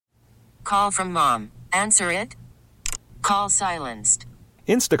call from mom. Answer it. Call silenced.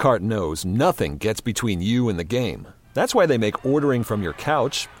 Instacart knows nothing gets between you and the game. That's why they make ordering from your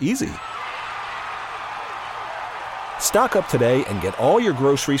couch easy. Stock up today and get all your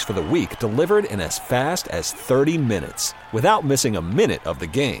groceries for the week delivered in as fast as 30 minutes without missing a minute of the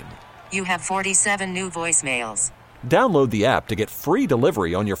game. You have 47 new voicemails. Download the app to get free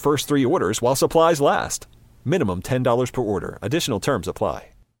delivery on your first 3 orders while supplies last. Minimum $10 per order. Additional terms apply.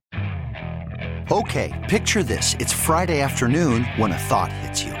 Okay, picture this. It's Friday afternoon when a thought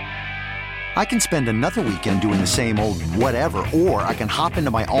hits you. I can spend another weekend doing the same old whatever, or I can hop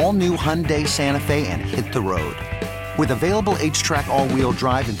into my all-new Hyundai Santa Fe and hit the road. With available H-Track all-wheel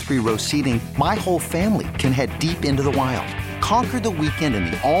drive and 3-row seating, my whole family can head deep into the wild. Conquer the weekend in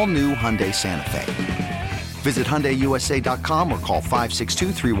the all-new Hyundai Santa Fe. Visit HyundaiUSA.com or call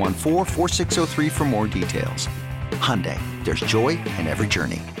 562-314-4603 for more details. Hyundai, there's joy in every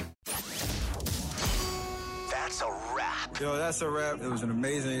journey. That's a wrap. Yo, that's a wrap. It was an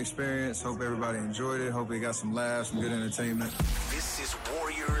amazing experience. Hope everybody enjoyed it. Hope we got some laughs, some good entertainment. This is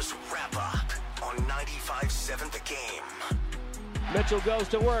Warriors Wrap-Up on 95.7 The Game. Mitchell goes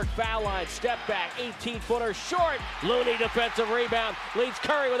to work, foul line, step back, 18-footer, short. Looney defensive rebound, leads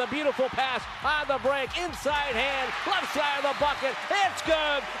Curry with a beautiful pass on the break, inside hand, left side of the bucket. It's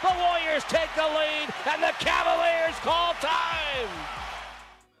good. The Warriors take the lead, and the Cavaliers call time.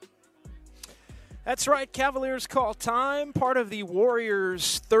 That's right, Cavaliers call time. Part of the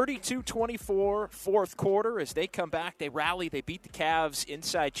Warriors' 32-24 fourth quarter. As they come back, they rally, they beat the Cavs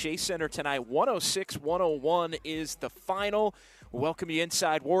inside Chase Center tonight. 106-101 is the final. Welcome you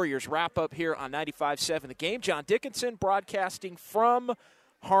inside Warriors wrap-up here on 95.7 The Game. John Dickinson broadcasting from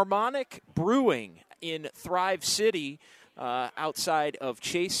Harmonic Brewing in Thrive City, outside of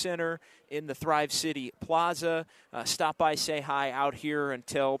Chase Center in the Thrive City Plaza. Stop by, say hi out here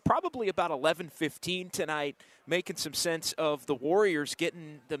until probably about 11:15 tonight, making some sense of the Warriors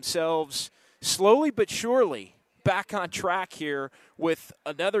getting themselves slowly but surely back on track here with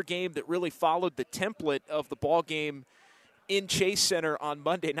another game that really followed the template of the ball game in Chase Center on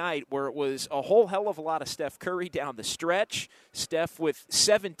Monday night, where it was a whole hell of a lot of Steph Curry down the stretch. Steph with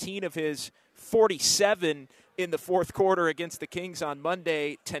 17 of his 47 in the fourth quarter against the Kings on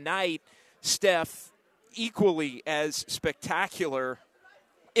Monday. Tonight, Steph equally as spectacular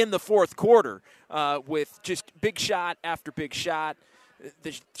in the fourth quarter, with just big shot after big shot.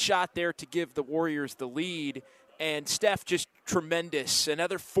 The shot there to give the Warriors the lead, and Steph just tremendous.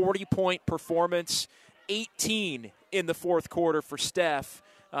 Another 40-point performance, 18 in the fourth quarter for Steph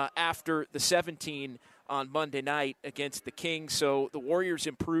after the 17 on Monday night against the Kings. So the Warriors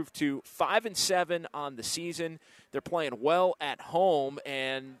improved to 5-7 on the season. They're playing well at home,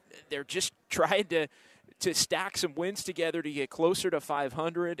 and they're just trying to stack some wins together to get closer to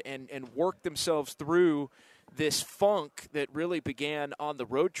 500 and work themselves through this funk that really began on the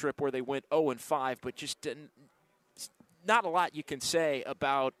road trip where they went 0-5, but just not a lot you can say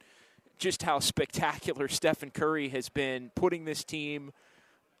about just how spectacular Stephen Curry has been putting this team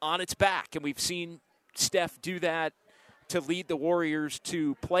on its back. And we've seen Steph do that to lead the Warriors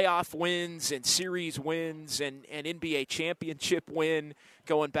to playoff wins and series wins and an NBA championship win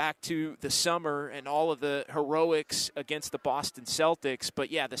going back to the summer and all of the heroics against the Boston Celtics.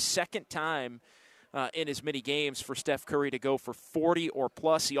 But, yeah, the second time in as many games for Steph Curry to go for 40 or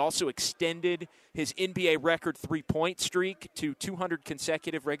plus. He also extended his NBA record three-point streak to 200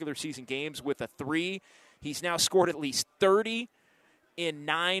 consecutive regular season games with a three. He's now scored at least 30 in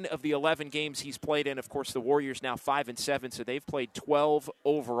 9 of the 11 games he's played in. Of course, the Warriors now 5-7, so they've played 12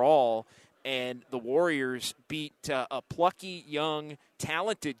 overall. And the Warriors beat a plucky, young,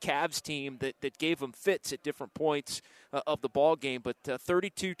 talented Cavs team that gave them fits at different points of the ball game. But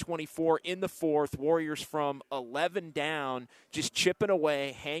 32-24 in the fourth, Warriors from 11 down, just chipping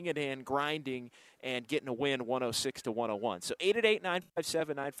away, hanging in, grinding, and getting a win 106-101. So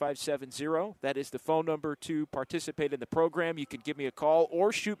 888-957-9570. That is the phone number to participate in the program. You can give me a call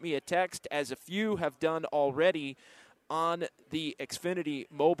or shoot me a text, as a few have done already on the Xfinity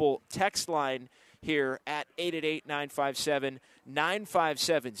mobile text line here at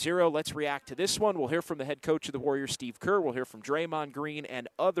 888-957-9570. Let's react to this one. We'll hear from the head coach of the Warriors, Steve Kerr. We'll hear from Draymond Green and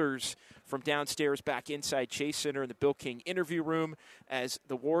others from downstairs back inside Chase Center in the Bill King interview room as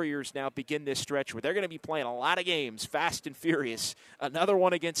the Warriors now begin this stretch where they're going to be playing a lot of games, fast and furious. Another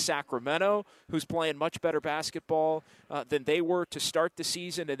one against Sacramento, who's playing much better basketball than they were to start the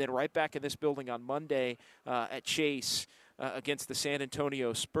season, and then right back in this building on Monday at Chase against the San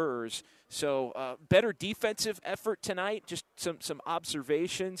Antonio Spurs. So better defensive effort tonight. Just some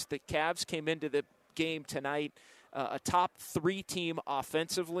observations. The Cavs came into the game tonight a top 3 team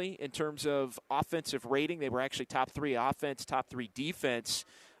offensively in terms of offensive rating. They were actually top 3 offense, top 3 defense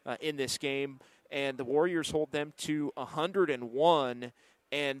in this game. And the Warriors hold them to 101,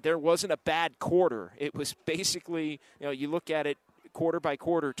 and there wasn't a bad quarter. It was basically, you look at it quarter by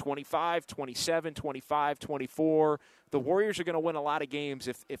quarter, 25, 27, 25, 24. The Warriors are going to win a lot of games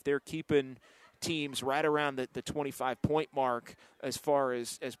if they're keeping teams right around the 25-point mark as far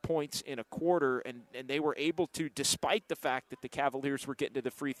as points in a quarter, and they were able to, despite the fact that the Cavaliers were getting to the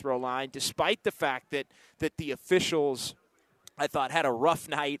free throw line, despite the fact that the officials, I thought, had a rough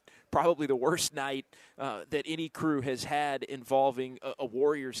night, probably the worst night that any crew has had involving a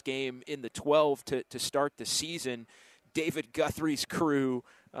Warriors game in the 12 to start the season. David Guthrie's crew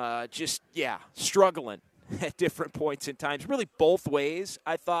struggling at different points in times, really both ways,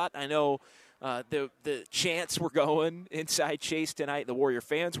 I thought. I know the chants were going inside Chase tonight. The Warrior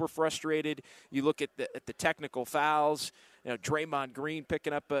fans were frustrated. You look at the technical fouls. Draymond Green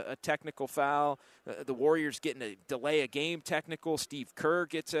picking up a technical foul. The Warriors getting a delay a game technical. Steve Kerr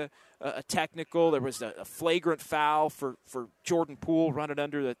gets a technical. There was a flagrant foul for Jordan Poole running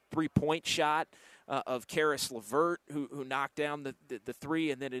under the three-point shot of Karis LeVert, who knocked down the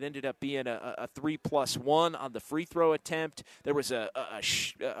three, and then it ended up being a 3+1 on the free throw attempt. There was a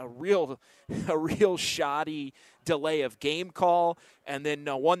real shoddy delay of game call, and then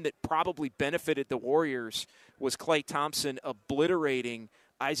one that probably benefited the Warriors was Klay Thompson obliterating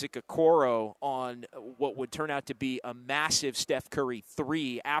Isaac Okoro on what would turn out to be a massive Steph Curry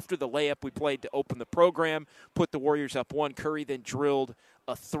 3. After the layup we played to open the program, put the Warriors up 1, Curry then drilled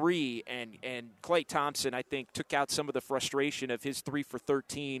a 3, and Klay Thompson, I think, took out some of the frustration of his 3 for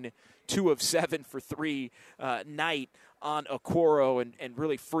 13, 2 of 7 for 3 night on Okoro, and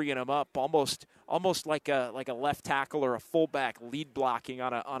really freeing him up, almost like a left tackle or a fullback lead blocking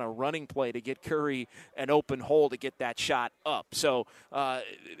on a running play to get Curry an open hole to get that shot up. So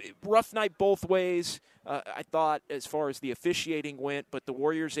rough night both ways, I thought, as far as the officiating went, but the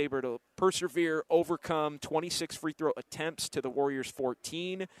Warriors able to persevere, overcome 26 free throw attempts to the Warriors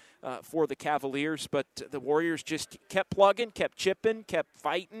 14 for the Cavaliers, but the Warriors just kept plugging, kept chipping, kept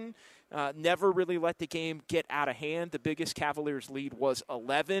fighting. Never really let the game get out of hand. The biggest Cavaliers lead was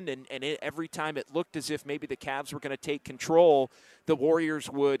 11, and every time it looked as if maybe the Cavs were going to take control, the Warriors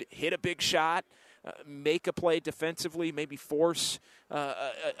would hit a big shot, make a play defensively, maybe force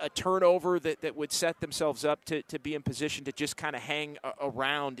a turnover that would set themselves up to be in position to just kind of hang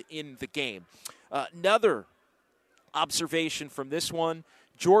around in the game. Another observation from this one,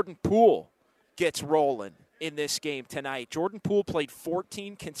 Jordan Poole gets rolling in this game tonight. Jordan Poole played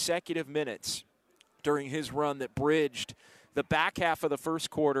 14 consecutive minutes during his run that bridged the back half of the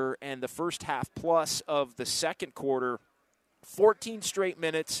first quarter and the first half plus of the second quarter. 14 straight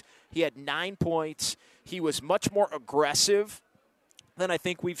minutes. He had 9 points. He was much more aggressive than I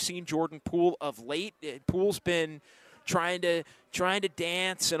think we've seen Jordan Poole of late. Poole's been trying to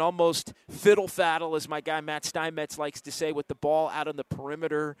dance and almost fiddle-faddle, as my guy Matt Steinmetz likes to say, with the ball out on the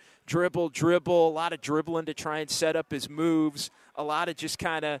perimeter. Dribble, a lot of dribbling to try and set up his moves, a lot of just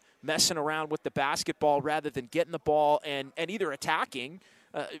kind of messing around with the basketball rather than getting the ball and either attacking,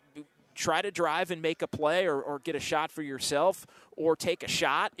 try to drive and make a play or get a shot for yourself, or take a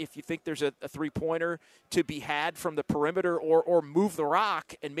shot if you think there's a three-pointer to be had from the perimeter, or move the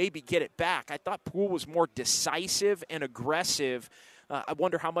rock and maybe get it back. I thought Poole was more decisive and aggressive. I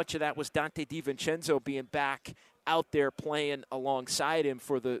wonder how much of that was Dante DiVincenzo being back out there playing alongside him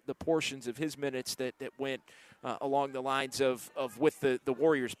for the portions of his minutes that went along the lines of with the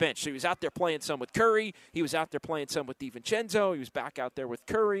Warriors bench. So he was out there playing some with Curry. He was out there playing some with DiVincenzo. He was back out there with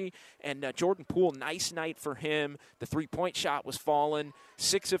Curry. And Jordan Poole, nice night for him. The three-point shot was falling.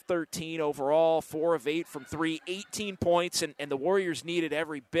 6 of 13 overall, 4 of 8 from 3, 18 points. And the Warriors needed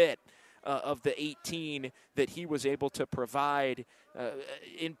every bit of the 18 that he was able to provide,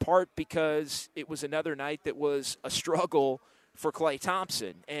 in part because it was another night that was a struggle for Klay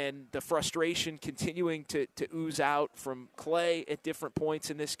Thompson, and the frustration continuing to ooze out from Klay at different points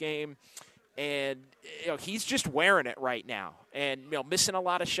in this game. And he's just wearing it right now, and missing a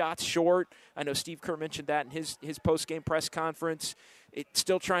lot of shots short. I know Steve Kerr mentioned that in his post-game press conference. It's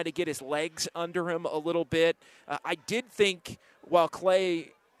still trying to get his legs under him a little bit. I did think while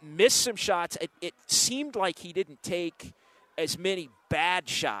Klay missed some shots, it seemed like he didn't take as many bad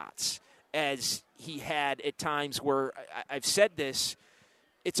shots as he had at times, where I've said this,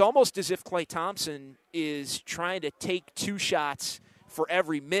 it's almost as if Klay Thompson is trying to take 2 shots for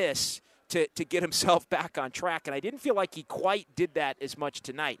every miss to get himself back on track. And I didn't feel like he quite did that as much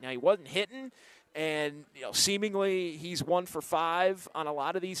tonight. Now, he wasn't hitting And, seemingly he's 1 for 5 on a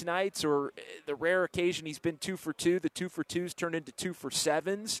lot of these nights, or the rare occasion he's been 2 for 2. The 2 for 2s turned into 2 for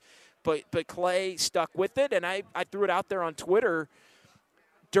 7s. But Klay stuck with it, and I threw it out there on Twitter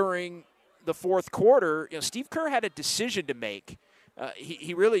during the fourth quarter. Steve Kerr had a decision to make.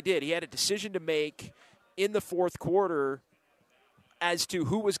 He really did. He had a decision to make in the fourth quarter as to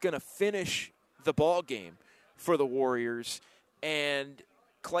who was going to finish the ball game for the Warriors. And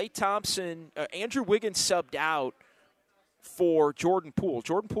Klay Thompson, Andrew Wiggins subbed out for Jordan Poole.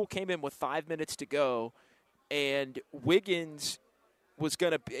 Jordan Poole came in with 5 minutes to go, and Wiggins was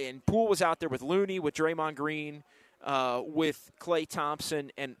going to – and Poole was out there with Looney, with Draymond Green, with Klay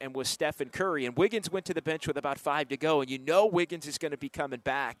Thompson, and with Stephen Curry. And Wiggins went to the bench with about 5 to go, and Wiggins is going to be coming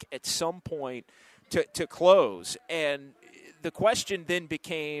back at some point to close. And the question then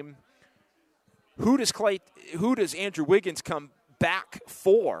became, who does Andrew Wiggins come back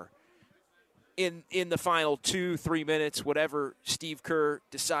for in the final 2-3 minutes, whatever Steve Kerr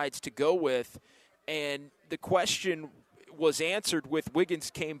decides to go with? And the question was answered with Wiggins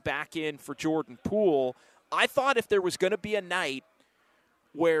came back in for Jordan Poole. I thought if there was going to be a night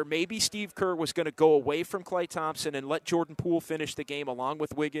where maybe Steve Kerr was going to go away from Klay Thompson and let Jordan Poole finish the game along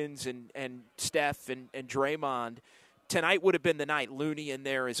with Wiggins and Steph and Draymond, tonight would have been the night. Looney in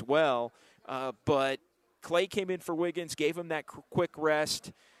there as well. But Klay came in for Wiggins, gave him that quick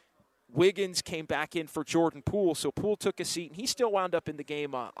rest. Wiggins came back in for Jordan Poole, so Poole took a seat, and he still wound up in the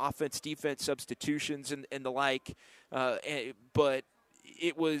game, offense, defense, substitutions, and the like. But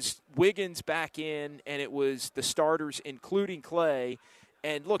it was Wiggins back in, and it was the starters, including Klay.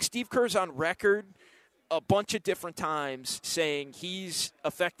 And, look, Steve Kerr's on record a bunch of different times saying he's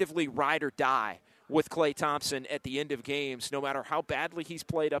effectively ride or die with Klay Thompson at the end of games. No matter how badly he's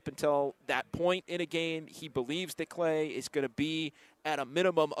played up until that point in a game, he believes that Klay is going to be, at a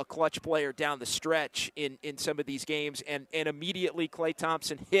minimum, a clutch player down the stretch in some of these games. And immediately Klay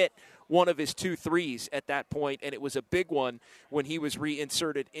Thompson hit one of his 2 threes at that point, and it was a big one when he was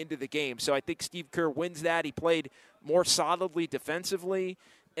reinserted into the game. So I think Steve Kerr wins that. He played more solidly defensively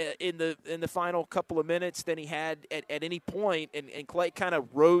in the final couple of minutes than he had at any point, and Klay kind of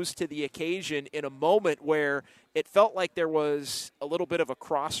rose to the occasion in a moment where it felt like there was a little bit of a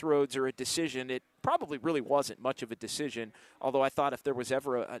crossroads or a decision. It probably really wasn't much of a decision, although I thought if there was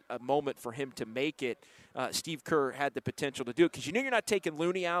ever a moment for him to make it, Steve Kerr had the potential to do it, because you're not taking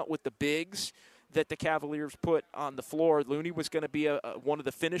Looney out with the bigs that the Cavaliers put on the floor. Looney was going to be one of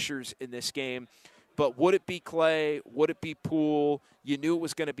the finishers in this game. But would it be Klay? Would it be Poole? You knew it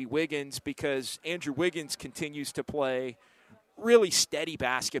was going to be Wiggins, because Andrew Wiggins continues to play really steady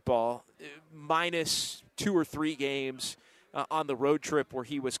basketball, minus 2 or 3 games on the road trip where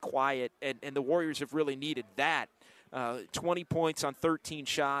he was quiet, and the Warriors have really needed that. 20 points on 13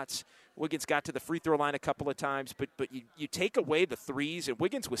 shots. Wiggins got to the free throw line a couple of times, but you take away the threes, and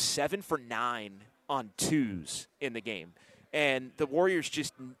Wiggins was 7 for 9 on 2s in the game. And the Warriors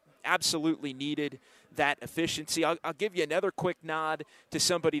just absolutely needed that efficiency. I'll give you another quick nod to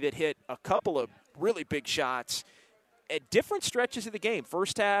somebody that hit a couple of really big shots at different stretches of the game.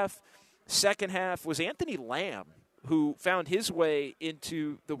 First half, second half, was Anthony Lamb, who found his way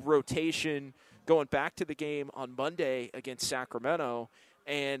into the rotation going back to the game on Monday against Sacramento.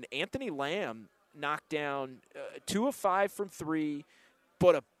 And Anthony Lamb knocked down 2 of 5 from 3,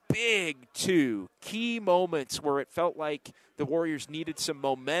 but a big 2 key moments where it felt like the Warriors needed some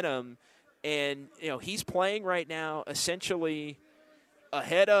momentum. And, he's playing right now essentially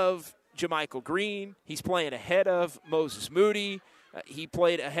ahead of JaMychal Green. He's playing ahead of Moses Moody. He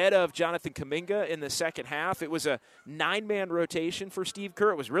played ahead of Jonathan Kuminga in the second half. It was a 9-man rotation for Steve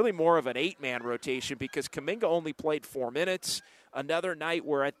Kerr. It was really more of an 8-man rotation because Kuminga only played 4 minutes. Another night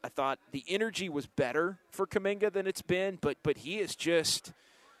where I thought the energy was better for Kuminga than it's been, but he is just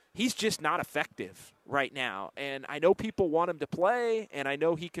 – he's just not effective right now. And I know people want him to play, and I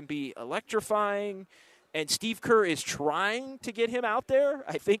know he can be electrifying. And Steve Kerr is trying to get him out there,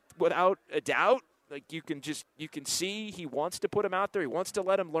 I think, without a doubt. Like, you can see he wants to put him out there. He wants to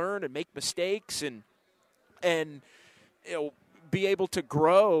let him learn and make mistakes and be able to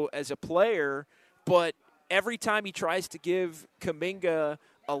grow as a player. But every time he tries to give Kuminga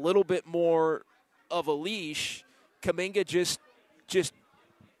a little bit more of a leash, Kuminga just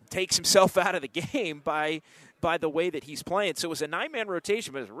takes himself out of the game by the way that he's playing. So it was a 9-man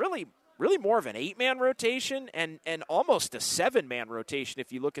rotation, but it was really more of an 8-man rotation and almost a 7-man rotation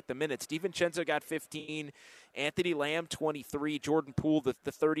if you look at the minutes. DiVincenzo got 15, Anthony Lamb 23, Jordan Poole the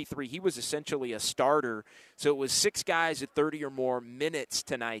 33. He was essentially a starter. So it was 6 guys at 30 or more minutes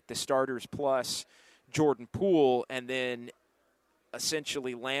tonight, the starters plus Jordan Poole, and then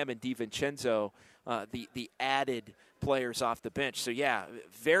essentially Lamb and DiVincenzo, the added players off the bench. So, yeah,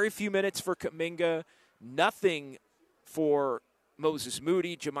 very few minutes for Kuminga, nothing for Moses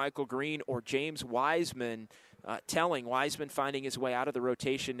Moody, JaMychal Green, or James Wiseman. Telling Wiseman finding his way out of the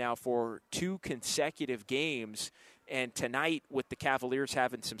rotation now for 2 consecutive games. And tonight, with the Cavaliers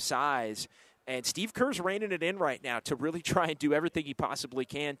having some size, and Steve Kerr's reining it in right now to really try and do everything he possibly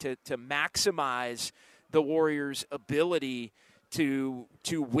can to maximize the Warriors' ability to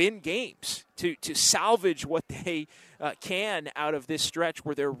win games, to salvage what they can out of this stretch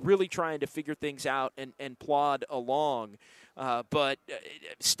where they're really trying to figure things out and plod along. But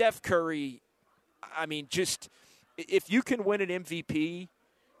Steph Curry, I mean, just if you can win an MVP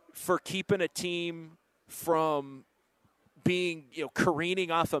for keeping a team from being, careening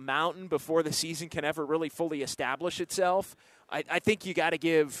off a mountain before the season can ever really fully establish itself, I think you got to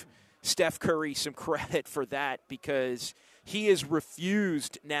give Steph Curry some credit for that, because he has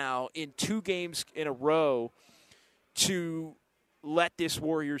refused now in 2 games in a row to let this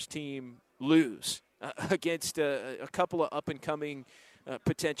Warriors team lose against a couple of up-and-coming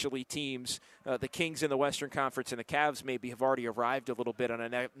potentially teams. The Kings in the Western Conference and the Cavs maybe have already arrived a little bit on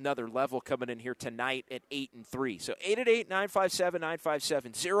another level coming in here tonight at 8-3. So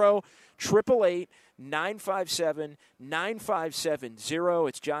 888-957-9570, 888-957-9570.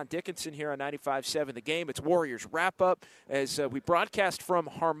 It's John Dickinson here on 95.7 The Game. It's Warriors wrap-up as we broadcast from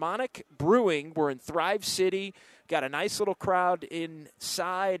Harmonic Brewing. We're in Thrive City. Got a nice little crowd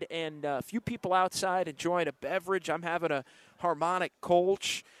inside and a few people outside enjoying a beverage. I'm having a Harmonic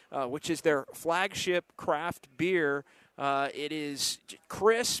Kolsch, which is their flagship craft beer. It is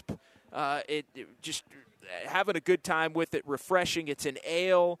crisp. It just having a good time with it, refreshing. It's an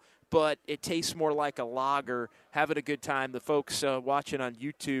ale, but it tastes more like a lager. Having a good time. The folks watching on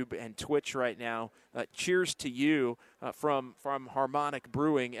YouTube and Twitch right now, cheers to you from Harmonic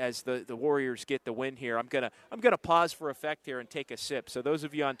Brewing as the Warriors get the win here. I'm gonna pause for effect here and take a sip. So those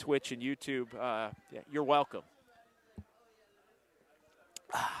of you on Twitch and YouTube, you're welcome.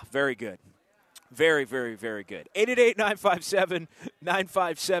 Very good. Very, very, very good.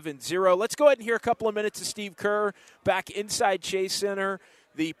 888-957-9570. Let's go ahead and hear a couple of minutes of Steve Kerr back inside Chase Center,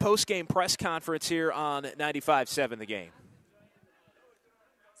 the post-game press conference here on 95.7 The Game.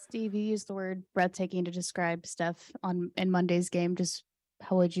 Steve, you used the word breathtaking to describe Steph in Monday's game. Just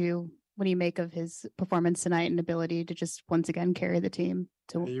what do you make of his performance tonight and ability to just once again carry the team?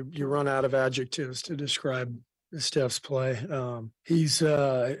 You run out of adjectives to describe Steph's play. He's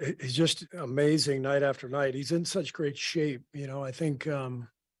just amazing night after night. He's in such great shape. I think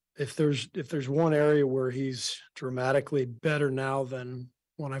if there's one area where he's dramatically better now than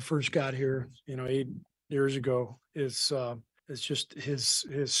when I first got here, 8 years ago, is just his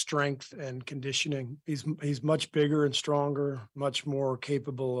strength and conditioning. He's much bigger and stronger, much more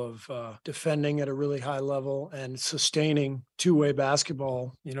capable of defending at a really high level and sustaining two-way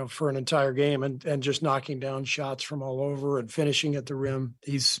basketball, for an entire game and just knocking down shots from all over and finishing at the rim.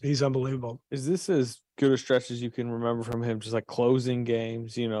 He's unbelievable. Is this as good a stretch as you can remember from him, just like closing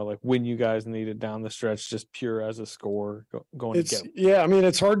games, like when you guys need it down the stretch, just pure as a scorer going to get? Yeah, I mean,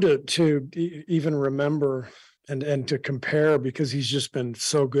 it's hard to even remember and to compare because he's just been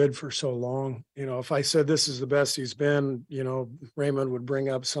so good for so long. If I said this is the best he's been, Raymond would bring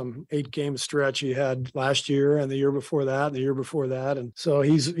up some 8-game stretch he had last year and the year before that and the year before that. And so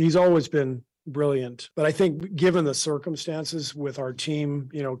he's always been brilliant. But I think given the circumstances with our team,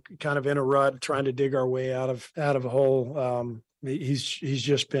 kind of in a rut, trying to dig our way out of a hole, he's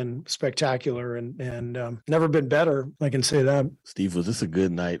just been spectacular and never been better. I can say that. Steve, was this a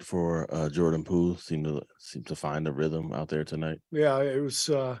good night for Jordan Poole? Seemed to find a rhythm out there tonight. Yeah, it was.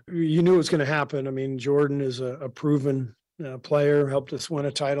 You knew it was going to happen. I mean, Jordan is a proven player, helped us win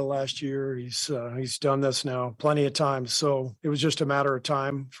a title last year. He's done this now plenty of times. So it was just a matter of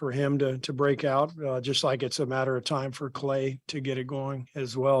time for him to break out, just like it's a matter of time for Clay to get it going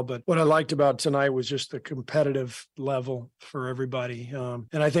as well. But what I liked about tonight was just the competitive level for everybody.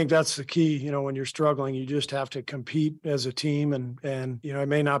 And I think that's the key. When you're struggling, you just have to compete as a team and it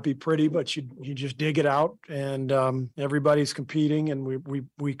may not be pretty, but you just dig it out and everybody's competing. And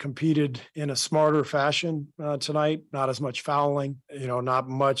we competed in a smarter fashion tonight, not as much fouling, not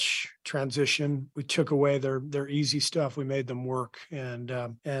much transition. We took away their easy stuff. We made them work. And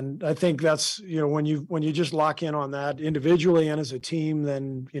I think that's, when you just lock in on that individually and as a team,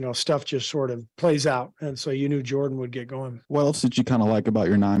 then, stuff just sort of plays out. And so you knew Jordan would get going. What else did you kind of like about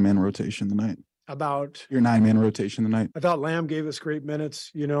your 9-man rotation tonight? about your 9-man rotation tonight? I thought Lamb gave us great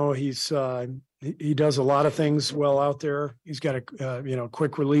minutes. You know, he does a lot of things well out there. He's got a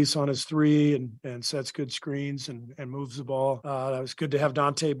quick release on his three and sets good screens and moves the ball. That was good to have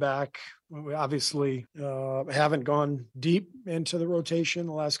Dante back. We obviously haven't gone deep into the rotation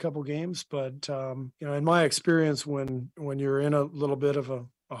the last couple games, but in my experience, when you're in a little bit of a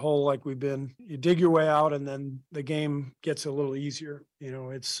hole like we've been, you dig your way out and then the game gets a little easier. You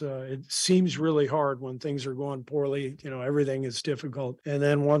know, it seems really hard when things are going poorly. You know, everything is difficult. And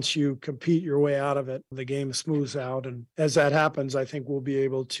then once you compete your way out of it, the game smooths out. And as that happens, I think we'll be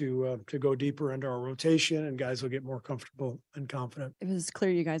able to go deeper into our rotation and guys will get more comfortable and confident. It was clear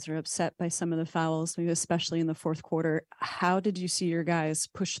you guys are upset by some of the fouls, maybe especially in the fourth quarter. How did you see your guys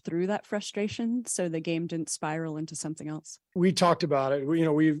push through that frustration so the game didn't spiral into something else? We talked about it.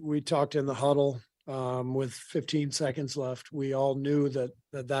 We talked in the huddle with 15 seconds left. We all knew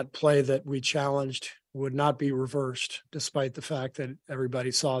that play that we challenged would not be reversed, despite the fact that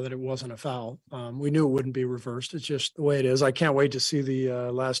everybody saw that it wasn't a foul. We knew it wouldn't be reversed. It's just the way it is. I can't wait to see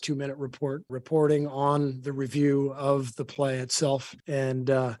the last 2-minute reporting on the review of the play itself. And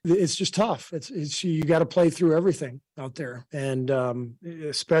it's just tough. It's you got to play through everything out there. And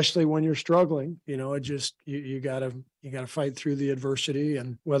especially when you're struggling, you got to fight through the adversity.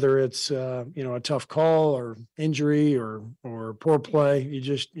 And whether it's a tough call or injury or poor play, you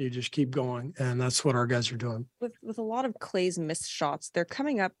just keep going. And that's what our guys are doing. With a lot of Klay's missed shots, they're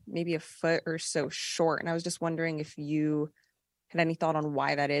coming up maybe a foot or so short. And I was just wondering if you had any thought on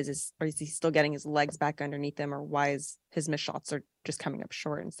why that is, or is he still getting his legs back underneath him, or why is his missed shots are just coming up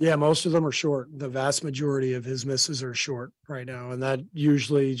short? Yeah, most of them are short. The vast majority of his misses are short right now. And that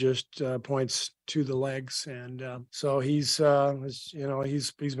usually just points to the legs. And so he's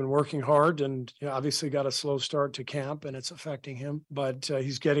been working hard and obviously got a slow start to camp and it's affecting him, but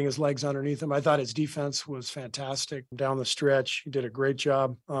he's getting his legs underneath him. I thought his defense was fantastic down the stretch. He did a great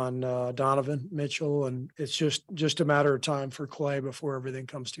job on Donovan Mitchell. And it's just a matter of time for Klay before everything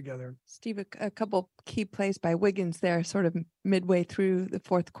comes together. Steve, a couple key plays by Wiggins there, sort of midway through the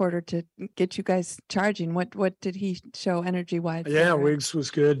fourth quarter to get you guys charging. What did he show energy-wise? Yeah, Wiggs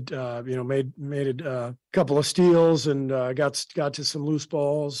was good. Made a couple of steals and got to some loose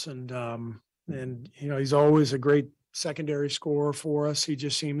balls, and he's always a great secondary scorer for us. He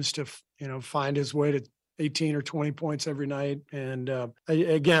just seems to find his way to 18 or 20 points every night. And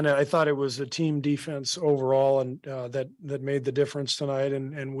I thought it was a team defense overall, and that made the difference tonight.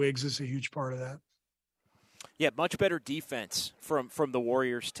 And Wiggs is a huge part of that. Yeah, much better defense from the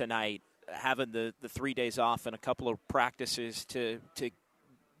Warriors tonight, having the 3 days off and a couple of practices to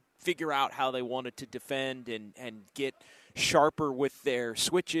figure out how they wanted to defend and get sharper with their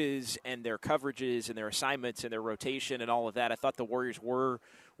switches and their coverages and their assignments and their rotation and all of that. I thought the Warriors were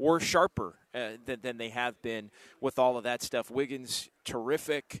sharper than they have been with all of that stuff. Wiggins,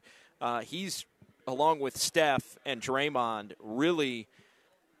 terrific. He's, along with Steph and Draymond, really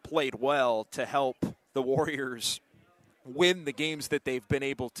played well to help the Warriors win the games that they've been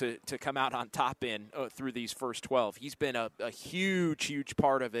able to come out on top in through these first 12. He's been a huge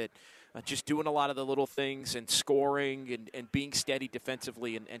part of it, just doing a lot of the little things and scoring and being steady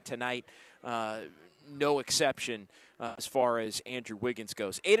defensively. And tonight, no exception as far as Andrew Wiggins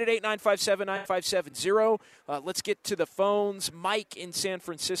goes. 888-957-9570. Let's get to the phones. Mike in San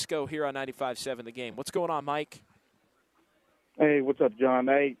Francisco here on 95.7 The Game. What's going on, Mike? Hey, what's up, John?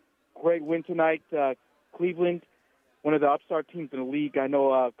 Hey, great win tonight. Cleveland, one of the upstart teams in the league. I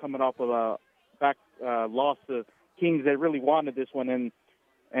know coming off of a loss to Kings, they really wanted this one,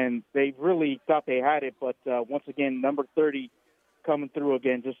 and they really thought they had it. But once again, number 30 coming through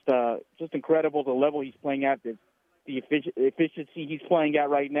again, just incredible. The level he's playing at, the efficiency he's playing at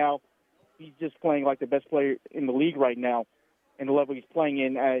right now. He's just playing like the best player in the league right now, and the level he's playing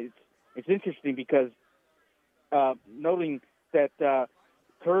in. It's interesting because noting that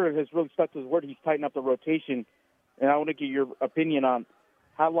Kerr has really stuck to his word. He's tightened up the rotation. And I want to get your opinion on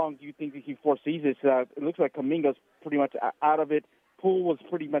how long do you think he foresees this? It looks like Kuminga's pretty much out of it. Poole was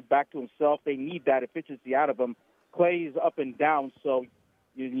pretty much back to himself. They need that efficiency out of him. Klay is up and down, so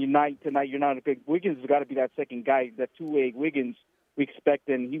tonight you're not a big. Wiggins has got to be that second guy, that two-way Wiggins we expect,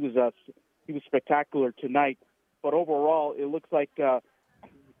 and he was spectacular tonight. But overall, it looks like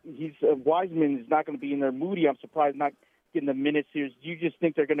Wiseman is not going to be in there. Moody, I'm surprised not getting the minutes here. Do you just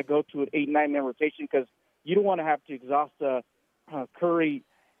think they're going to go to an 8-9-man rotation because you don't want to have to exhaust Curry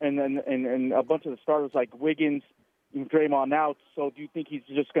and a bunch of the starters like Wiggins and Draymond out? So do you think he's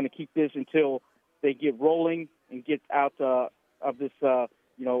just going to keep this until they get rolling and get out of this up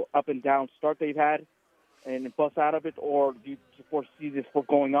and down start they've had and bust out of it, or do you foresee this for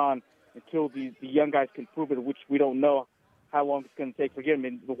going on until the young guys can prove it, which we don't know how long it's going to take for him.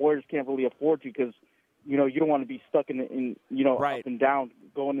 And the Warriors can't really afford you because, you know, you don't want to be stuck in right. up and down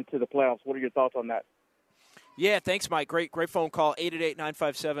going into the playoffs. What are your thoughts on that? Yeah, thanks, Mike. Great phone call.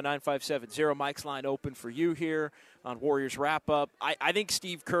 888-957-9570. Mike's line open for you here on Warriors Wrap-Up. I think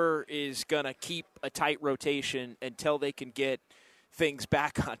Steve Kerr is going to keep a tight rotation until they can get things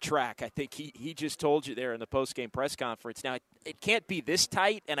back on track. I think he just told you there in the post-game press conference. Now, it can't be this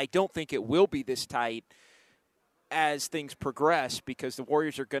tight, and I don't think it will be this tight as things progress because the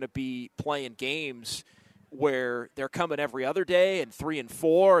Warriors are going to be playing games where they're coming every other day and 3 and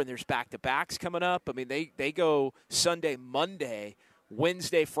 4, and there's back-to-backs coming up. I mean, they go Sunday, Monday,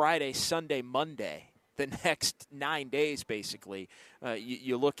 Wednesday, Friday, Sunday, Monday, the next 9 days, basically.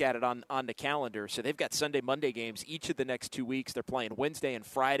 You look at it on the calendar. So they've got Sunday, Monday games each of the next 2 weeks. They're playing Wednesday and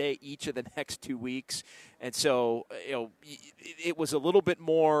Friday each of the next 2 weeks. And so, you know, it was a little bit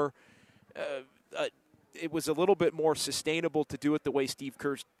more sustainable to do it the way Steve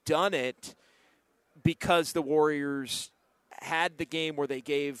Kerr's done it, because the Warriors had the game where they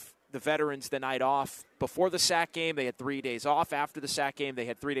gave the veterans the night off before the Sac game. They had 3 days off after the Sac game. They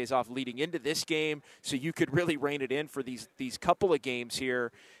had 3 days off leading into this game. So you could really rein it in for these couple of games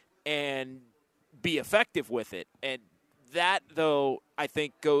here and be effective with it. And that, though, I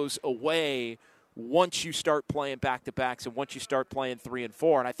think goes away once you start playing back-to-backs and once you start playing 3 and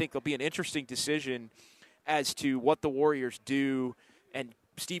 4. And I think there'll be an interesting decision as to what the Warriors do. And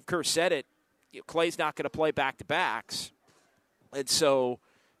Steve Kerr said it. You know, Klay's not going to play back-to-backs. And so,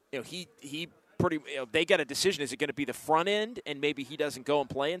 you know, they get a decision. Is it going to be the front end and maybe he doesn't go and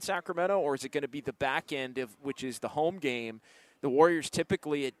play in Sacramento, or is it going to be the back end, which is the home game? The Warriors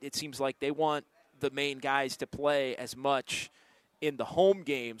typically, it seems like they want the main guys to play as much in the home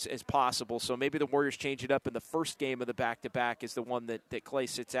games as possible. So maybe the Warriors change it up in the first game of the back-to-back is the one that Klay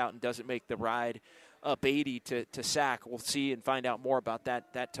sits out and doesn't make the ride up 80 to Sac. We'll see and find out more about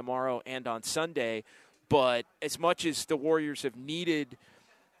that tomorrow and on Sunday. But as much as the Warriors have needed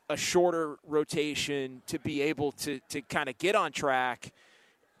a shorter rotation to be able to kind of get on track,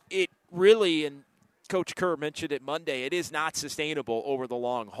 it really, and Coach Kerr mentioned it Monday, it is not sustainable over the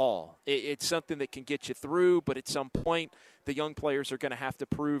long haul. It's something that can get you through, but at some point the young players are going to have to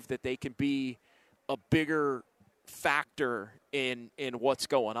prove that they can be a bigger factor in what's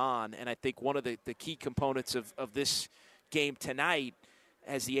going on. And I think one of the key components of this game tonight,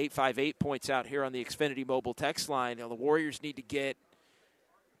 as the 858 points out here on the Xfinity mobile text line, you know, the Warriors need to get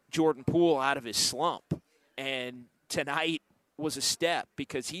Jordan Poole out of his slump. And tonight was a step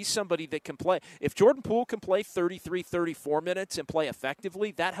because he's somebody that can play. If Jordan Poole can play 33, 34 minutes and play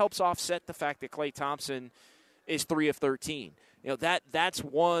effectively, that helps offset the fact that Klay Thompson is 3 of 13. You know, that's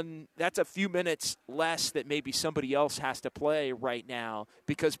a few minutes less that maybe somebody else has to play right now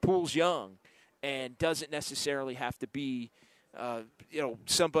because Poole's young and doesn't necessarily have to be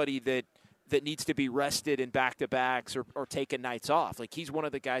somebody that needs to be rested in back-to-backs or taking nights off. Like, he's one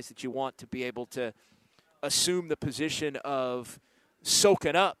of the guys that you want to be able to assume the position of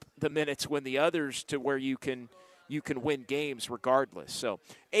soaking up the minutes when the others, to where you can win games regardless. So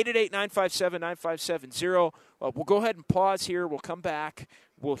 888-957-9570. We'll go ahead and pause here. We'll come back.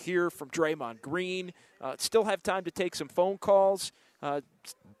 We'll hear from Draymond Green. Still have time to take some phone calls.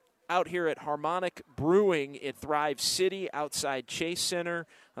 Out here at Harmonic Brewing in Thrive City outside Chase Center,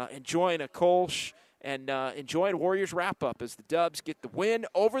 enjoying a Kolsch and enjoying Warriors wrap-up as the Dubs get the win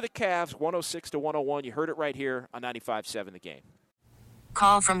over the Cavs, 106-101. You heard it right here on 95.7 The Game.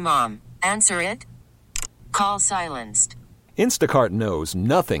 Call from mom. Answer it. Call silenced. Instacart knows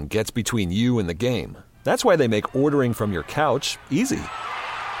nothing gets between you and the game. That's why they make ordering from your couch easy.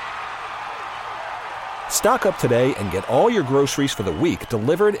 Stock up today and get all your groceries for the week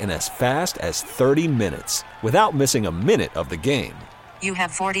delivered in as fast as 30 minutes without missing a minute of the game. You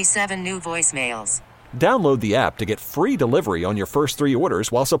have 47 new voicemails. Download the app to get free delivery on your first 3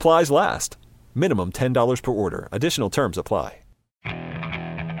 orders while supplies last. Minimum $10 per order. Additional terms apply.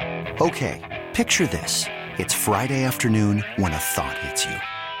 Okay, picture this. It's Friday afternoon when a thought hits you.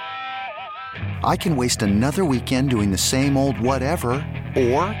 I can waste another weekend doing the same old whatever,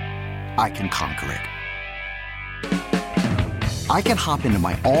 or I can conquer it. I can hop into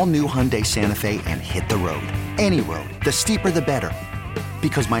my all-new Hyundai Santa Fe and hit the road. Any road. The steeper, the better.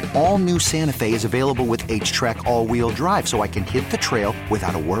 Because my all-new Santa Fe is available with H-Track all-wheel drive, so I can hit the trail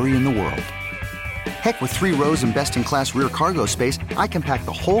without a worry in the world. Heck, with 3 rows and best-in-class rear cargo space, I can pack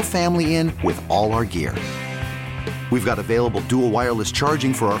the whole family in with all our gear. We've got available dual wireless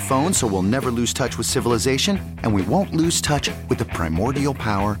charging for our phones, so we'll never lose touch with civilization, and we won't lose touch with the primordial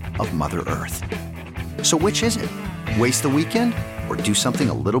power of Mother Earth. So which is it? Waste the weekend or do something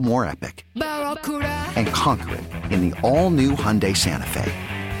a little more epic and conquer it in the all-new Hyundai Santa Fe.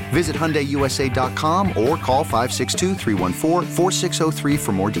 Visit HyundaiUSA.com or call 562-314-4603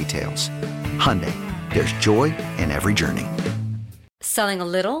 for more details. Hyundai, there's joy in every journey. Selling a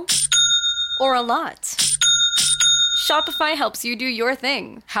little or a lot? Shopify helps you do your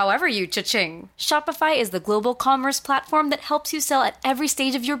thing, however you cha-ching. Shopify is the global commerce platform that helps you sell at every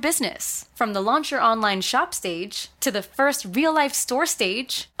stage of your business. From the launch your online shop stage, to the first real-life store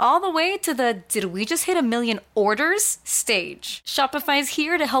stage, all the way to the did we just hit 1 million orders stage. Shopify's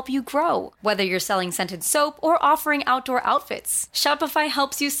here to help you grow. Whether you're selling scented soap or offering outdoor outfits, Shopify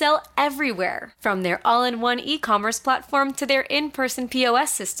helps you sell everywhere. From their all-in-one e-commerce platform to their in-person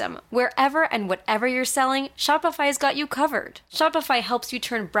POS system, wherever and whatever you're selling, Shopify's got you covered. Shopify helps you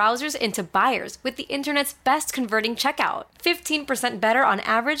turn browsers into buyers with the internet's best converting checkout. 15% better on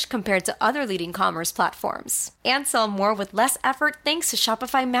average compared to other leading commerce platforms. And sell more with less effort thanks to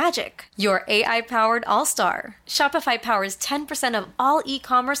Shopify Magic, your AI-powered all-star. Shopify powers 10% of all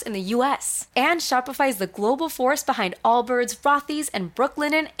e-commerce in the US. And Shopify is the global force behind Allbirds, Rothy's, and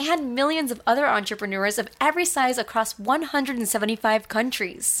Brooklinen, and millions of other entrepreneurs of every size across 175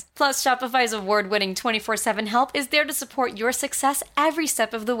 countries. Plus, Shopify's award-winning 24/7 help is there to support your success every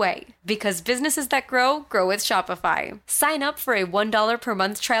step of the way. Because businesses that grow, grow with Shopify. Sign up for a $1 per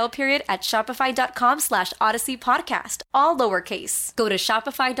month trial period at shopify.com/Odyssey Podcast, all lowercase. Go to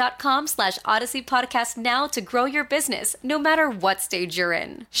shopify.com/Odyssey Podcast now to grow your business, no matter what stage you're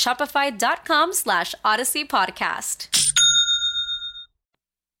in. Shopify.com/Odyssey Podcast.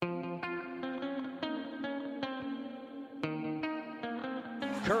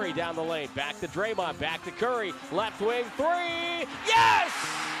 Curry down the lane, back to Draymond, back to Curry, left wing three, yes!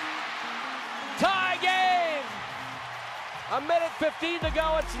 Tie game! 1:15 to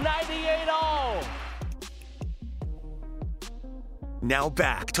go, it's 98-all. Now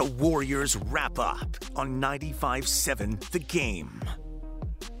back to Warriors Wrap-Up on 95.7 The Game.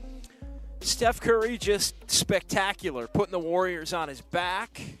 Steph Curry just spectacular, putting the Warriors on his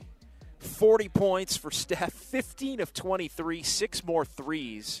back. 40 points for Steph, 15 of 23, 6 more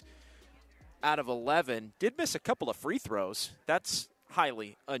threes out of 11. Did miss a couple of free throws. That's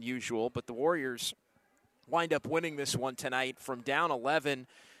highly unusual, but the Warriors wind up winning this one tonight from down 11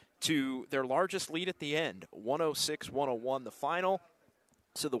 to their largest lead at the end, 106-101 the final.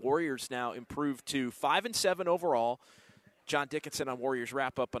 So the Warriors now improved to 5-7 overall. John Dickinson on Warriors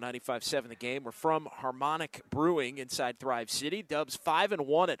Wrap-Up on 95.7 The Game. We're from Harmonic Brewing inside Thrive City. Dubs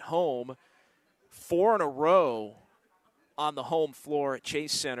 5-1 at home, 4 in a row on the home floor at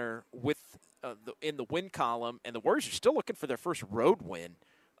Chase Center with in the win column. And the Warriors are still looking for their first road win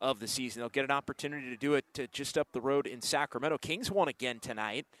of the season. They'll get an opportunity to do it to just up the road in Sacramento. Kings won again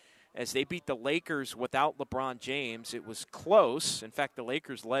tonight as they beat the Lakers without LeBron James. It was close. In fact, the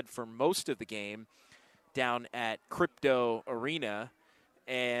Lakers led for most of the game down at Crypto Arena,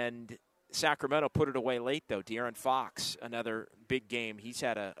 and Sacramento put it away late, though. De'Aaron Fox, another big game. He's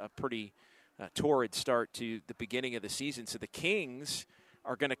had a pretty torrid start to the beginning of the season. So the Kings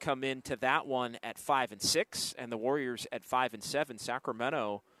are going to come into that one at 5-6, and the Warriors at 5-7.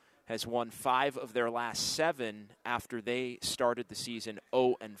 Sacramento has won 5 of their last 7 after they started the season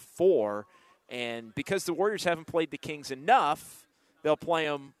 0-4. And because the Warriors haven't played the Kings enough, they'll play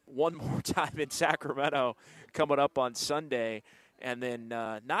them one more time in Sacramento coming up on Sunday, and then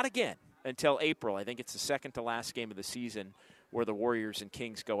not again until April. I think it's the second to last game of the season where the Warriors and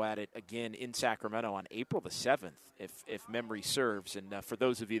Kings go at it again in Sacramento on April the 7th, if memory serves. And for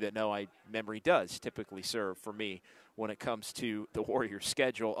those of you that know, memory does typically serve for me when it comes to the Warriors'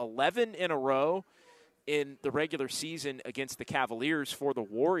 schedule. 11 in a row in the regular season against the Cavaliers for the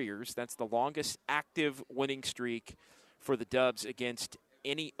Warriors. That's the longest active winning streak for the Dubs against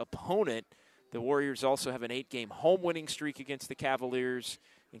any opponent. The Warriors also have an 8-game home winning streak against the Cavaliers,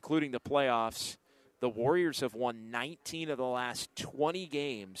 including the playoffs. The Warriors have won 19 of the last 20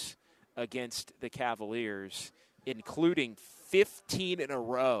 games against the Cavaliers, including 15 in a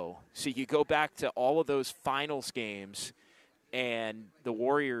row. So you go back to all of those finals games, and the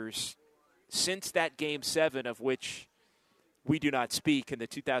Warriors, since that Game 7 of which we do not speak in the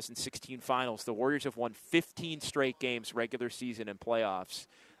 2016 finals, the Warriors have won 15 straight games, regular season and playoffs,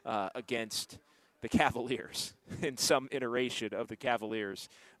 against the Cavaliers in some iteration of the Cavaliers.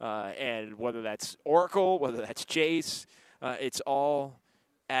 And whether that's Oracle, whether that's Chase, it's all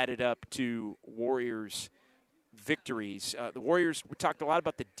added up to Warriors victories. The Warriors, we talked a lot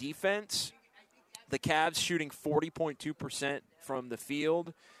about the defense. The Cavs shooting 40.2% from the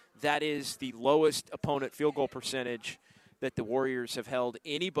field. That is the lowest opponent field goal percentage that the Warriors have held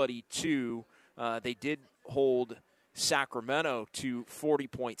anybody to. They did hold Sacramento to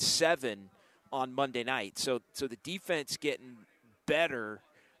 40.7 on Monday night. So the defense getting better.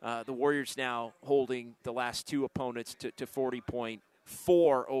 The Warriors now holding the last two opponents to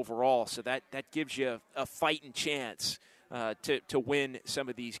 40.4 overall. So that gives you a fighting chance to win some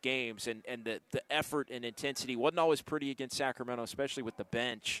of these games. And the effort and intensity wasn't always pretty against Sacramento, especially with the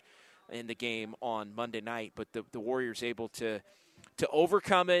bench in the game on Monday night. But the Warriors able to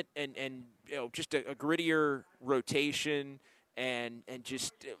overcome it and just a grittier rotation and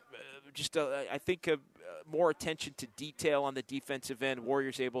just I think more attention to detail on the defensive end.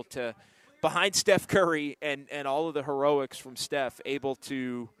 Warriors able to, behind Steph Curry and all of the heroics from Steph, able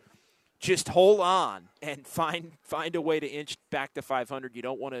to just hold on and find a way to inch back to 500. You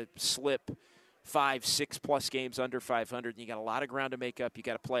don't want to slip 5-6+ games under 500. You got a lot of ground to make up. You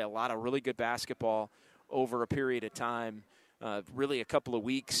got to play a lot of really good basketball over a period of time, really a couple of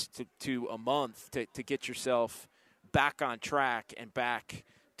weeks to a month to get yourself back on track and back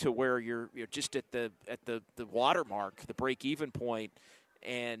to where you're just at the watermark, the break-even point.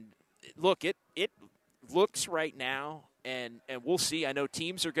 And look, it looks right now, and we'll see. I know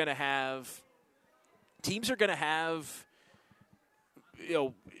teams are going to have,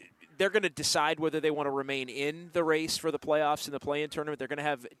 they're going to decide whether they want to remain in the race for the playoffs in the play-in tournament. They're going to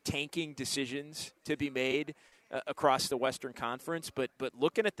have tanking decisions to be made across the Western Conference. But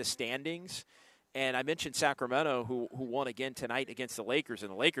looking at the standings, and I mentioned Sacramento, who won again tonight against the Lakers,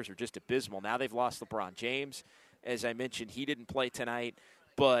 and the Lakers are just abysmal. Now they've lost LeBron James. As I mentioned, he didn't play tonight.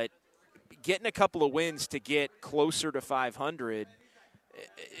 But getting a couple of wins to get closer to 500,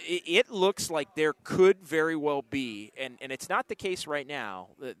 it looks like there could very well be, and it's not the case right now.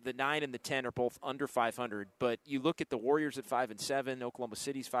 The 9 and the 10 are both under 500, but you look at the Warriors at 5-7, Oklahoma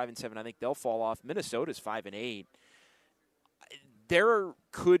City's 5-7. I think they'll fall off. Minnesota's 5-8. There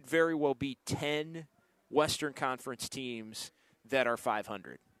could very well be 10 Western Conference teams that are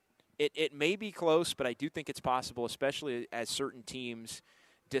 500. It may be close, but I do think it's possible, especially as certain teams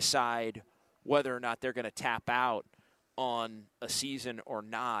decide whether or not they're going to tap out on a season or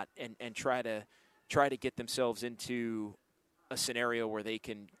not, and try to get themselves into a scenario where they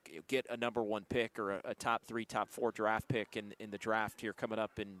can get a number 1 pick or a top 3, top 4 draft pick in the draft here coming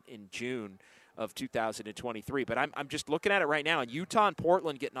up in June of 2023. But I'm just looking at it right now, and Utah and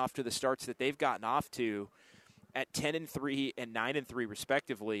Portland getting off to the starts that they've gotten off to at 10-3 and 9-3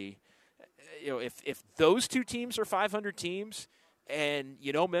 respectively. If those two teams are 500 teams, and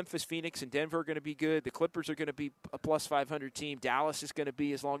Memphis, Phoenix, and Denver are going to be good. The Clippers are going to be a plus 500 team. Dallas is going to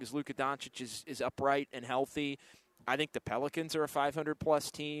be, as long as Luka Doncic is upright and healthy. I think the Pelicans are a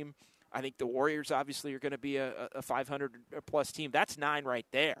 500-plus team. I think the Warriors obviously are going to be a 500-plus team. That's 9 right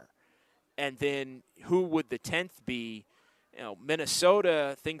there. And then who would the 10th be?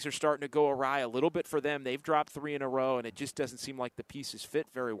 Minnesota, things are starting to go awry a little bit for them. They've dropped 3 in a row, and it just doesn't seem like the pieces fit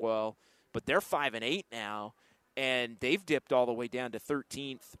very well. But they're 5-8 now, and they've dipped all the way down to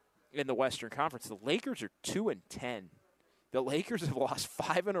 13th in the Western Conference. The Lakers are 2-10. The Lakers have lost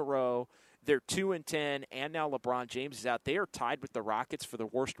 5 in a row. They're 2-10, and now LeBron James is out. They are tied with the Rockets for the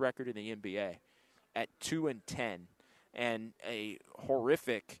worst record in the NBA at 2-10, and a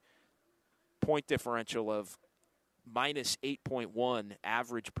horrific point differential of minus 8.1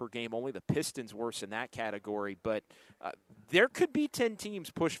 average per game. Only the Pistons worse in that category, but there could be 10 teams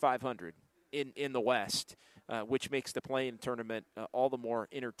push 500 in the West, which makes the play-in tournament all the more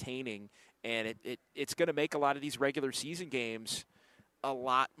entertaining, and it's going to make a lot of these regular season games a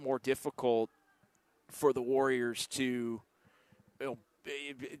lot more difficult for the Warriors to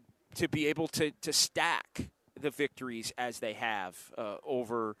be able to stack the victories as they have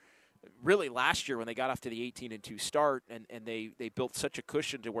over really last year when they got off to the 18-2 start, and they built such a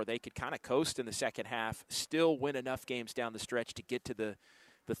cushion to where they could kind of coast in the second half, still win enough games down the stretch to get to the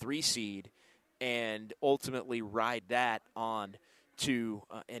 3 seed, and ultimately ride that on to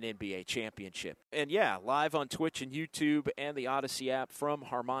an NBA championship. And yeah, live on Twitch and YouTube and the Odyssey app from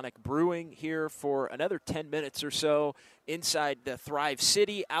Harmonic Brewing here for another 10 minutes or so inside the Thrive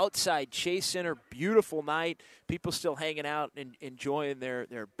City, outside Chase Center. Beautiful night. People still hanging out and enjoying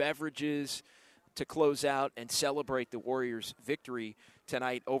their beverages to close out and celebrate the Warriors' victory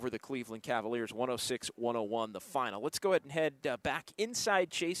tonight over the Cleveland Cavaliers, 106-101, the final. Let's go ahead and head back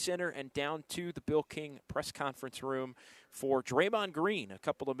inside Chase Center and down to the Bill King press conference room for Draymond Green, a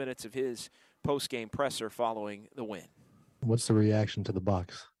couple of minutes of his post-game presser following the win. What's the reaction to the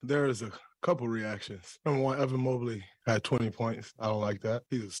Bucks? There is a couple reactions. Number one, Evan Mobley had 20 points. I don't like that.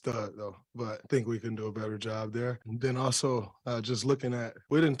 He's a stud, though, but I think we can do a better job there. And then also, just looking at,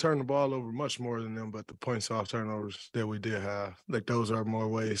 we didn't turn the ball over much more than them, but the points off turnovers that we did have, like those are more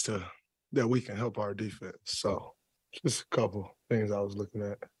ways that we can help our defense. So Just a couple things I was looking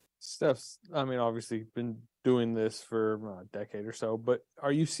at. Steph's, I mean, obviously been doing this for a decade or so, but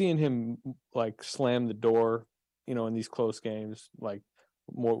are you seeing him like slam the door, you know, in these close games, like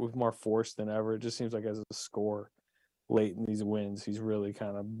with more force than ever? It just seems like as a scorer late in these wins, he's really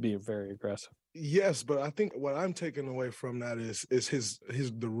kind of being very aggressive. Yes, but I think what I'm taking away from that is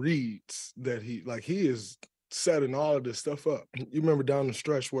the reads that he is setting all of this stuff up. You remember down the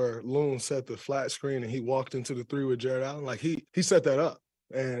stretch where Loon set the flat screen and he walked into the three with Jared Allen? Like he set that up.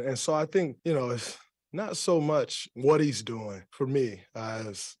 And so I think, you know, it's not so much what he's doing for me,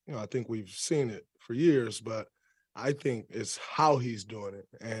 as, you know, I think we've seen it for years, but I think it's how he's doing it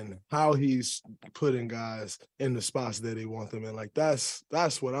and how he's putting guys in the spots that he wants them in. Like that's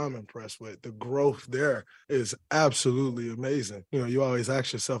what I'm impressed with. The growth there is absolutely amazing. You know, you always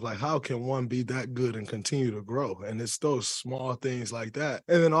ask yourself, like, how can one be that good and continue to grow? And it's those small things like that.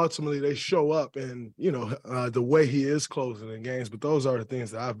 And then ultimately they show up in, you know, the way he is closing in games. But those are the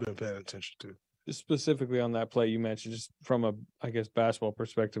things that I've been paying attention to. Just specifically on that play you mentioned, just from a, I guess, basketball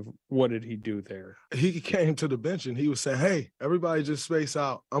perspective, what did he do there? He came to the bench and he was saying, hey, everybody just space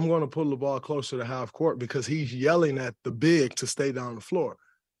out. I'm going to pull the ball closer to half court, because he's yelling at the big to stay down the floor.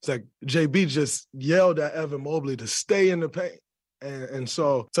 It's like JB just yelled at Evan Mobley to stay in the paint. And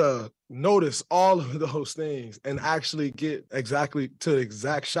so to notice all of those things and actually get exactly to the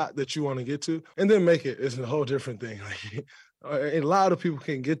exact shot that you want to get to and then make it is a whole different thing. Like, a lot of people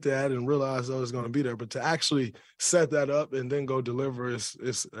can get that and realize, oh, it's going to be there. But to actually set that up and then go deliver is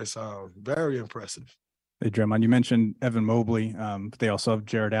very impressive. Hey, Draymond, you mentioned Evan Mobley. They also have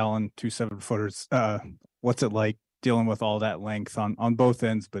Jared Allen, 2 7-footers. What's it like dealing with all that length on both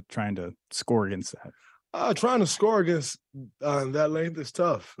ends, but trying to score against that? Trying to score against that length is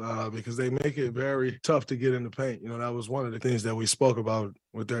tough because they make it very tough to get in the paint. You know, that was one of the things that we spoke about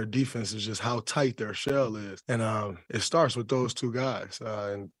with their defense, is just how tight their shell is. And it starts with those two guys.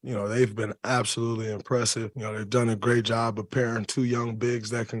 And, you know, they've been absolutely impressive. You know, they've done a great job of pairing two young bigs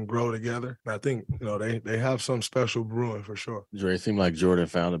that can grow together. And I think, you know, they have some special brewing for sure. Dre, it seemed like Jordan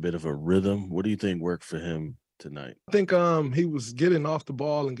found a bit of a rhythm. What do you think worked for him tonight? I think he was getting off the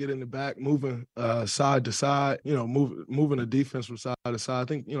ball and getting it back, moving side to side, you know, moving the defense from side to side. I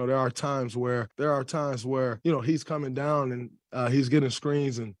think, you know, there are times where, you know, he's coming down and he's getting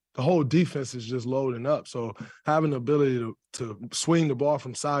screens and the whole defense is just loading up. So having the ability to swing the ball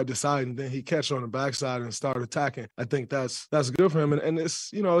from side to side and then he catch on the backside and start attacking, I think that's good for him. And it's,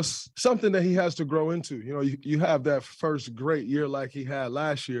 you know, it's something that he has to grow into. You know, you have that first great year like he had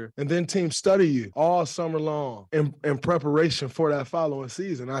last year, and then teams study you all summer long in preparation for that following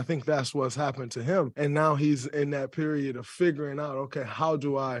season. I think that's what's happened to him. And now he's in that period of figuring out, okay, how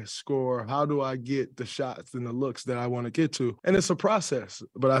do I score? How do I get the shots and the looks that I want to get to? And it's a process,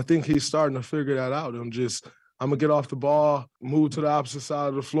 but I think he's starting to figure that out. I'm going to get off the ball, move to the opposite side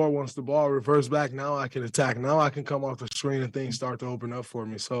of the floor. Once the ball reverts back, now I can attack. Now I can come off the screen and things start to open up for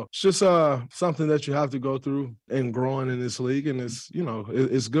me. So it's just something that you have to go through and growing in this league. And it's, you know,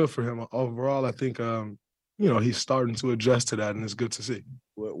 it's good for him. Overall, I think, you know, he's starting to adjust to that, and it's good to see.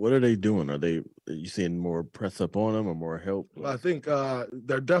 What are they doing? Are you seeing more press up on him or more help? I think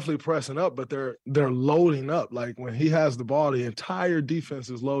they're definitely pressing up, but they're loading up. Like when he has the ball, the entire defense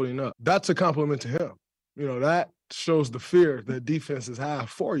is loading up. That's a compliment to him. You know, that shows the fear that defenses have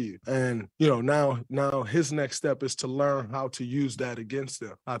for you. And, you know, now his next step is to learn how to use that against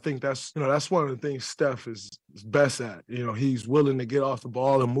them. I think that's one of the things Steph is best at. You know, he's willing to get off the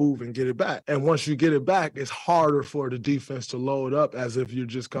ball and move and get it back. And once you get it back, it's harder for the defense to load up as if you're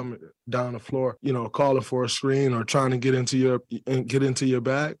just coming down the floor, you know, calling for a screen or trying to get into your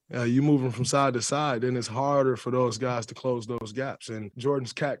back. You moving from side to side, then it's harder for those guys to close those gaps. And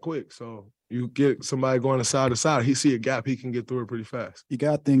Jordan's cat quick, so you get somebody going to side, he see a gap, he can get through it pretty fast. You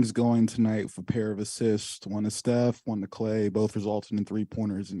got things going tonight with a pair of assists, one to Steph, one to Clay, both resulting in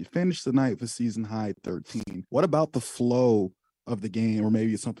 3-pointers, and you finished the night with a season-high 13. What about the flow of the game, or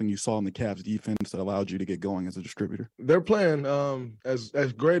maybe it's something you saw in the Cavs defense that allowed you to get going as a distributor? They're playing as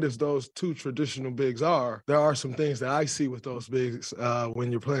great as those two traditional bigs are. There are some things that I see with those bigs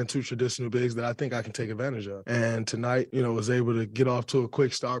when you're playing two traditional bigs that I think I can take advantage of. And tonight, you know, was able to get off to a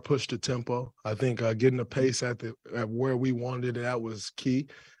quick start, push the tempo. I think getting the pace at where we wanted it, that was key.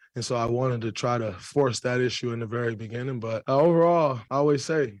 And so I wanted to try to force that issue in the very beginning. But overall, I always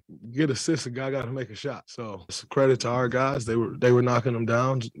say, get assists, a guy got to make a shot. So it's a credit to our guys. They were knocking them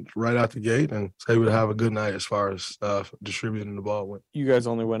down right out the gate and was able to have a good night as far as distributing the ball went. You guys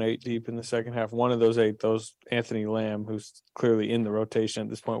only went 8 deep in the second half. One of those 8, Anthony Lamb, who's clearly in the rotation at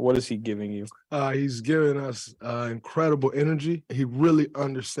this point. What is he giving you? He's giving us incredible energy. He really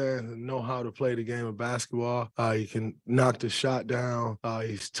understands and know how to play the game of basketball. He can knock the shot down.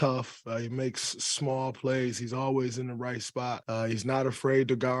 He's tough. He makes small plays. He's always in the right spot. He's not afraid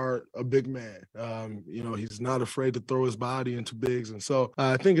to guard a big man. He's not afraid to throw his body into bigs. And so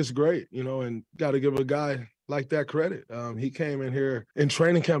I think it's great, and got to give a guy like that credit. He came in here in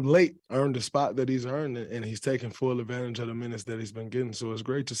training camp late, earned the spot that he's earned, and he's taking full advantage of the minutes that he's been getting. So it's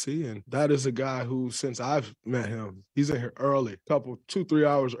great to see. And that is a guy who, since I've met him, he's in here early, 2-3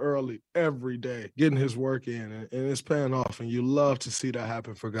 hours early every day, getting his work in, and it's paying off. And you love to see that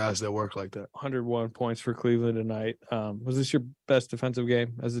happen for guys that work like that. 101 points for Cleveland tonight. Was this your best defensive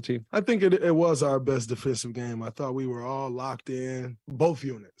game as a team? I think it was our best defensive game. I thought we were all locked in. Both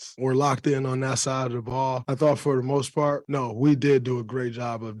units were locked in on that side of the ball. I thought for the most part, no, we did do a great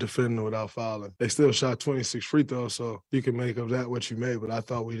job of defending without fouling. They still shot 26 free throws, so you can make of that what you may, but I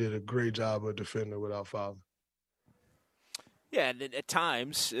thought we did a great job of defending without fouling. Yeah, and at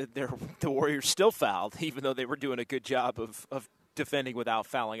times, the Warriors still fouled, even though they were doing a good job of defending without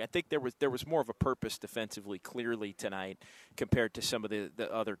fouling. I think there was more of a purpose defensively, clearly, tonight compared to some of the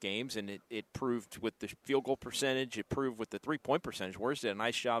other games, and it proved with the field goal percentage, it proved with the three-point percentage. Warriors did a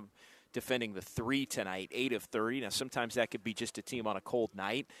nice job defending the 3 tonight, 8 of 30. Now, sometimes that could be just a team on a cold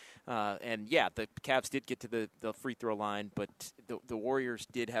night. And, yeah, the Cavs did get to the free throw line, but the Warriors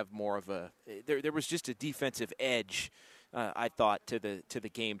did have more of a – there was just a defensive edge, I thought, to the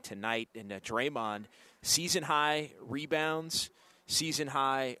game tonight. And Draymond, season-high rebounds,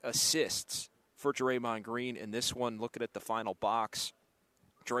 season-high assists for Draymond Green. And this one, looking at the final box,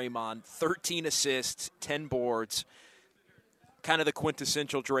 Draymond, 13 assists, 10 boards, kind of the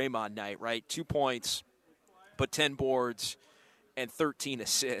quintessential Draymond night, right? 2 points, but 10 boards and 13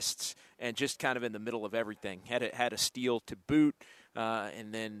 assists, and just kind of in the middle of everything. Had a steal to boot,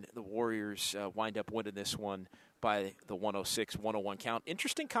 and then the Warriors wind up winning this one by the 106-101 count.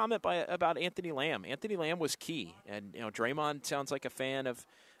 Interesting comment about Anthony Lamb. Anthony Lamb was key, and Draymond sounds like a fan of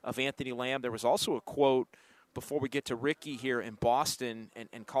Anthony Lamb. There was also a quote before we get to Ricky here in Boston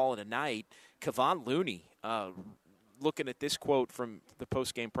and call it a night. Kevon Looney, looking at this quote from the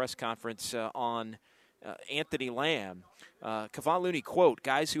post-game press conference on Anthony Lamb. Kevon Looney, quote,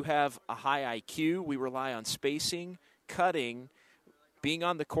 "Guys who have a high IQ, we rely on spacing, cutting, being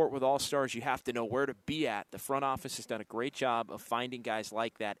on the court with all-stars, you have to know where to be at. The front office has done a great job of finding guys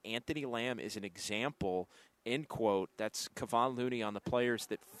like that. Anthony Lamb is an example," end quote. That's Kevon Looney on the players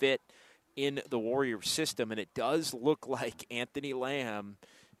that fit in the Warriors system, and it does look like Anthony Lamb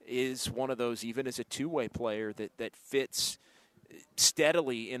is one of those, even as a two-way player, that fits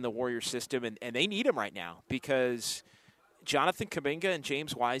steadily in the Warriors system, and they need him right now because Jonathan Kuminga and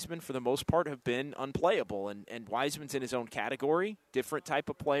James Wiseman, for the most part, have been unplayable, and Wiseman's in his own category, different type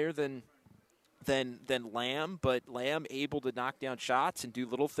of player than Lamb, but Lamb able to knock down shots and do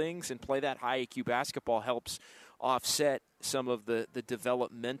little things and play that high IQ basketball helps offset some of the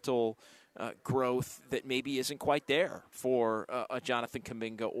developmental growth that maybe isn't quite there for a Jonathan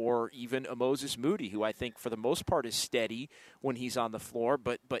Kuminga or even a Moses Moody, who I think for the most part is steady when he's on the floor.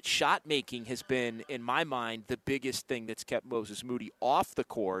 But shot making has been, in my mind, the biggest thing that's kept Moses Moody off the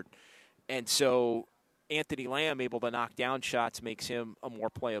court. And so Anthony Lamb able to knock down shots makes him a more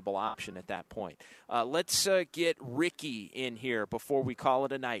playable option at that point. Let's get Ricky in here before we call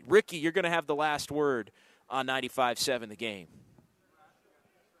it a night. Ricky, you're going to have the last word on 95.7 The Game.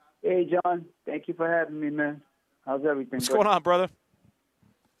 Hey, John. Thank you for having me, man. How's everything? What's going on, brother?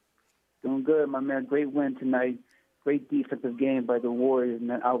 Doing good, my man. Great win tonight. Great defensive game by the Warriors, and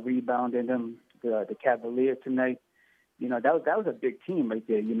then out-rebounding them, the Cavaliers tonight. That was a big team right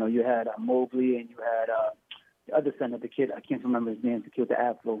there. You had Mobley, and you had the other center, the kid. I can't remember his name, the kid with the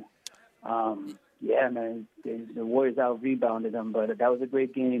afro. Yeah, man. The Warriors out-rebounded them, but that was a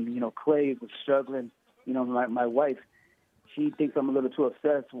great game. Clay was struggling. My wife, she thinks I'm a little too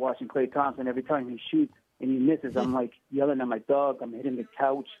obsessed watching Klay Thompson. Every time he shoots and he misses, I'm like yelling at my dog. I'm hitting the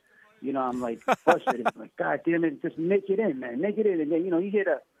couch. I'm like frustrated. I'm like, God damn it, just make it in, man. Make it in. And then, you hit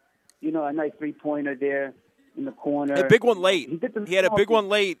a nice three-pointer there in the corner. A big one late. He had a big one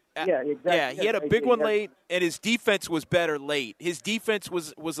late. Yeah, exactly. Yeah, he had a big one late, and his defense was better late. His defense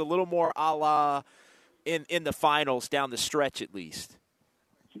was a little more a la in the finals down the stretch at least.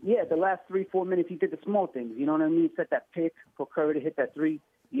 Yeah, the last 3-4 minutes, he did the small things. You know what I mean? Set that pick for Curry to hit that three.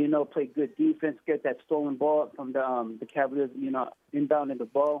 play good defense, get that stolen ball from the Cavaliers, inbounding the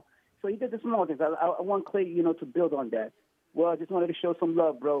ball. So he did the small things. I want Clay, to build on that. Well, I just wanted to show some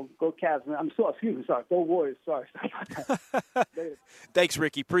love, bro. Go Cavs, man. Sorry. Go Warriors. Sorry about that. Thanks,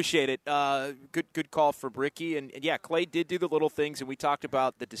 Ricky. Appreciate it. Good call from Ricky. And, yeah, Clay did do the little things, and we talked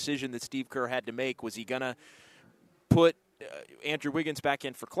about the decision that Steve Kerr had to make. Was he going to put Andrew Wiggins back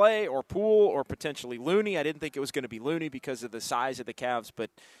in for Clay or Poole or potentially Looney? I didn't think it was going to be Looney because of the size of the Cavs, but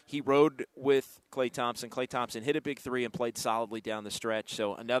he rode with Klay Thompson. Klay Thompson hit a big three and played solidly down the stretch,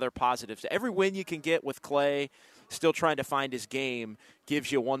 so another positive. So every win you can get with Klay still trying to find his game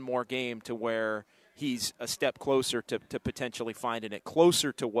gives you one more game to where he's a step closer to potentially finding it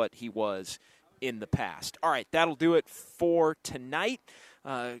closer to what he was in the past. All right, that'll do it for tonight.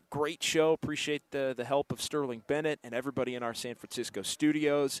 Great show. Appreciate the help of Sterling Bennett and everybody in our San Francisco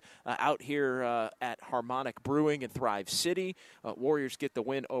studios out here at Harmonic Brewing in Thrive City. Warriors get the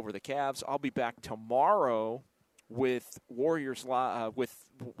win over the Cavs. I'll be back tomorrow with Warriors Live.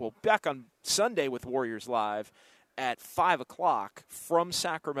 Back on Sunday with Warriors Live at 5 o'clock from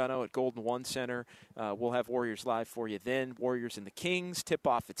Sacramento at Golden One Center. We'll have Warriors Live for you then. Warriors and the Kings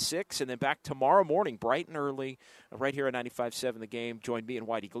tip-off at 6, and then back tomorrow morning, bright and early, right here at 95.7 The Game. Join me and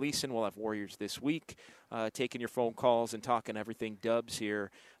Whitey Gleason. We'll have Warriors this week, taking your phone calls and talking everything Dubs here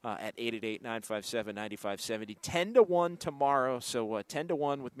at 888-957-9570. 10-1 tomorrow, so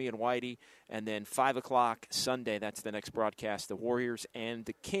 10-1 with me and Whitey, and then 5 o'clock Sunday. That's the next broadcast, the Warriors and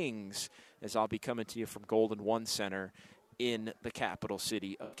the Kings, as I'll be coming to you from Golden One Center in the capital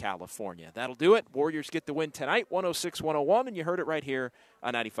city of California. That'll do it. Warriors get the win tonight, 106-101, and you heard it right here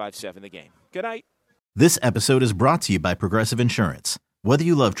on 95.7 The Game. Good night. This episode is brought to you by Progressive Insurance. Whether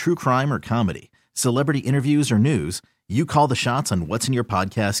you love true crime or comedy, celebrity interviews or news, you call the shots on what's in your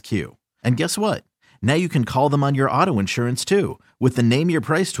podcast queue. And guess what? Now you can call them on your auto insurance too with the Name Your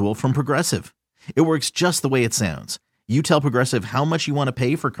Price tool from Progressive. It works just the way it sounds. You tell Progressive how much you want to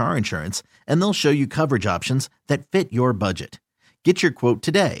pay for car insurance, and they'll show you coverage options that fit your budget. Get your quote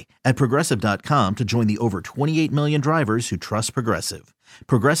today at Progressive.com to join the over 28 million drivers who trust Progressive.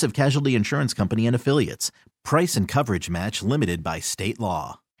 Progressive Casualty Insurance Company and Affiliates. Price and coverage match limited by state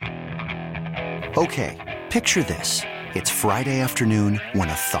law. Okay, picture this. It's Friday afternoon when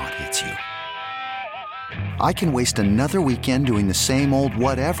a thought hits you. I can waste another weekend doing the same old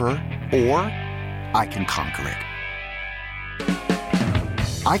whatever, or I can conquer it.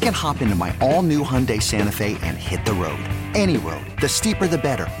 I can hop into my all-new Hyundai Santa Fe and hit the road. Any road. The steeper, the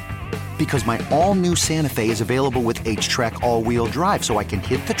better. Because my all-new Santa Fe is available with H-Track all-wheel drive, so I can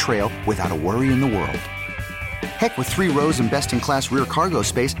hit the trail without a worry in the world. Heck, with 3 rows and best-in-class rear cargo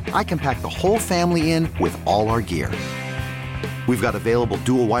space, I can pack the whole family in with all our gear. We've got available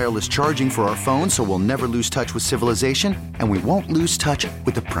dual wireless charging for our phones, so we'll never lose touch with civilization, and we won't lose touch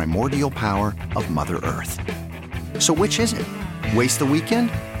with the primordial power of Mother Earth. So which is it? Waste the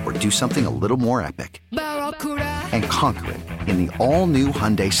weekend or do something a little more epic? And conquer it in the all-new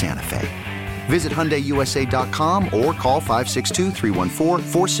Hyundai Santa Fe. Visit HyundaiUSA.com or call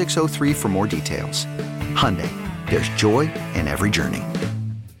 562-314-4603 for more details. Hyundai, there's joy in every journey.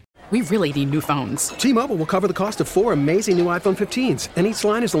 We really need new phones. T-Mobile will cover the cost of 4 amazing new iPhone 15s, and each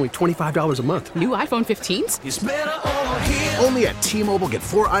line is only $25 a month. New iPhone 15s? It's better over here. Only at T-Mobile, get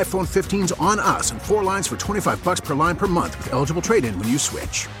 4 iPhone 15s on us and 4 lines for $25 per line per month with eligible trade-in when you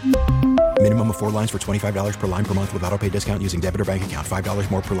switch. Minimum of 4 lines for $25 per line per month with autopay discount using debit or bank account.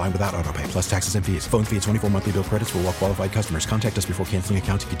 $5 more per line without autopay, plus taxes and fees. Phone fee at 24 monthly bill credits for well-qualified customers. Contact us before canceling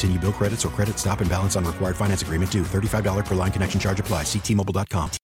account to continue bill credits or credit stop and balance on required finance agreement due. $35 per line connection charge applies. See T-Mobile.com.